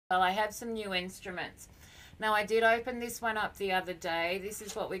Well, I have some new instruments. Now, I did open this one up the other day. This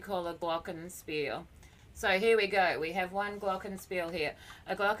is what we call a Glockenspiel. So here we go. We have one Glockenspiel here.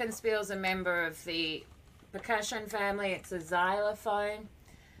 A Glockenspiel is a member of the percussion family. It's a xylophone.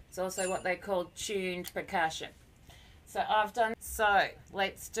 It's also what they call tuned percussion. So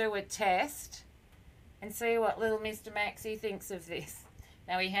let's do a test and see what little Mr. Maxie thinks of this.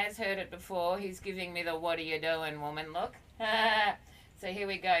 Now, he has heard it before. He's giving me the "what are you doing, woman" look. So here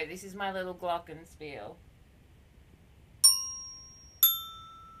we go. This is my little Glockenspiel.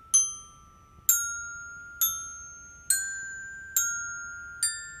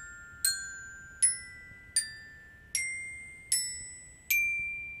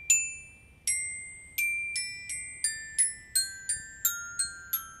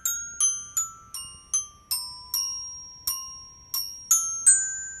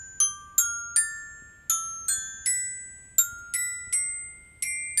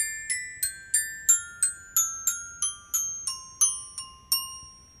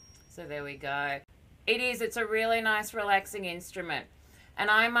 So there we go. It's a really nice relaxing instrument.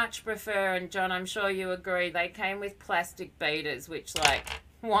 And I much prefer, and John, I'm sure you agree, they came with plastic beaters, which, like,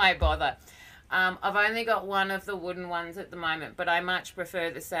 why bother? I've only got one of the wooden ones at the moment, but I much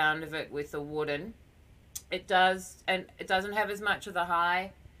prefer the sound of it with the wooden. It doesn't have as much of the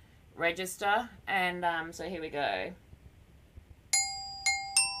high register. And so here we go.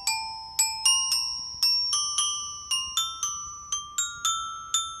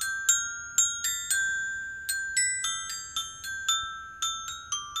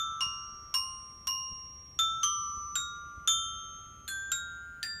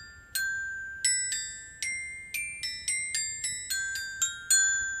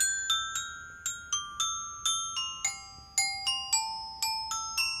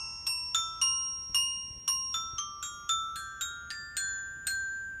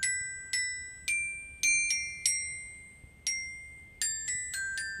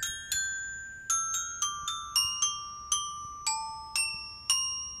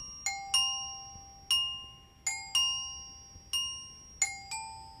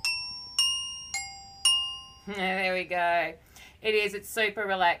 There we go. It's super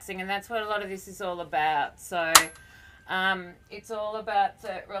relaxing, and that's what a lot of this is all about. So it's all about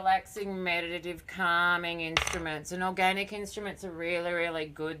relaxing, meditative, calming instruments, and organic instruments are really, really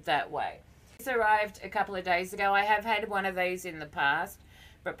good that way. This arrived a couple of days ago. I have had one of these in the past,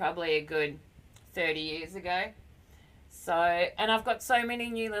 but probably a good 30 years ago. So, and I've got so many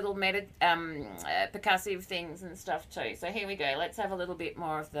new little percussive things and stuff too. So here we go. Let's have a little bit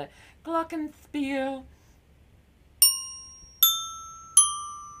more of the Glockenspiel.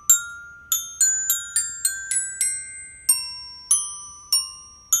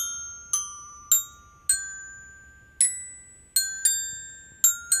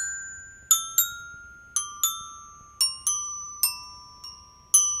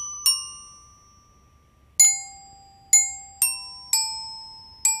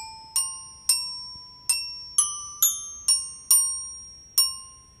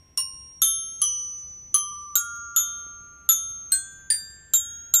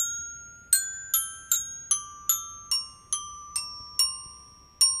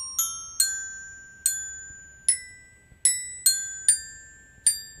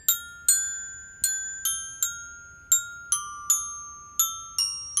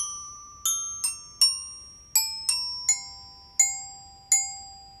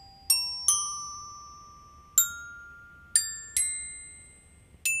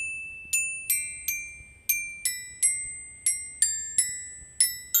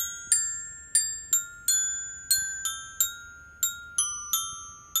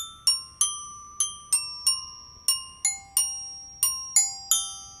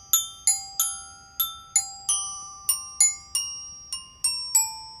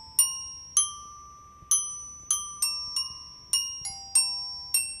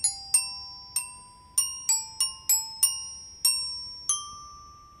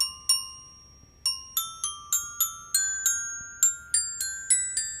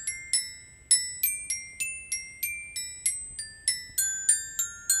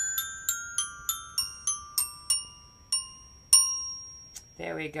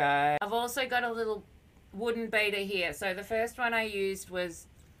 There we go. I've also got a little wooden beater here. So the first one I used was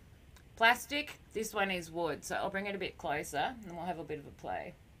plastic. This one is wood. So I'll bring it a bit closer and we'll have a bit of a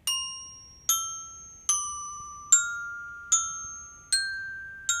play.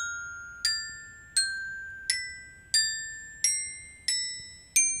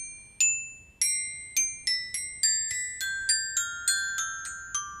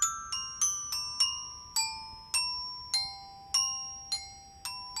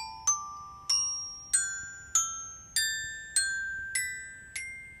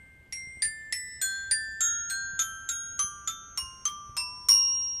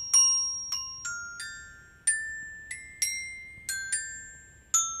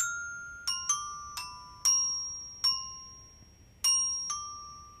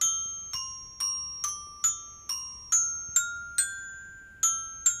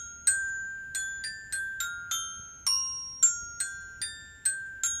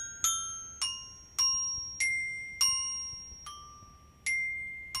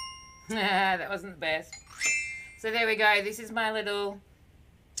 That wasn't the best. So there we go. This is my little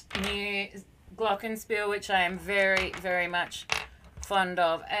new Glockenspiel, which I am very, very much fond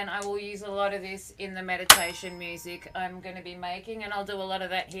of. And I will use a lot of this in the meditation music I'm going to be making. And I'll do a lot of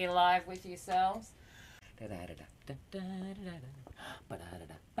that here live with yourselves.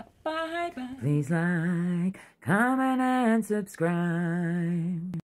 Please like, comment, and subscribe.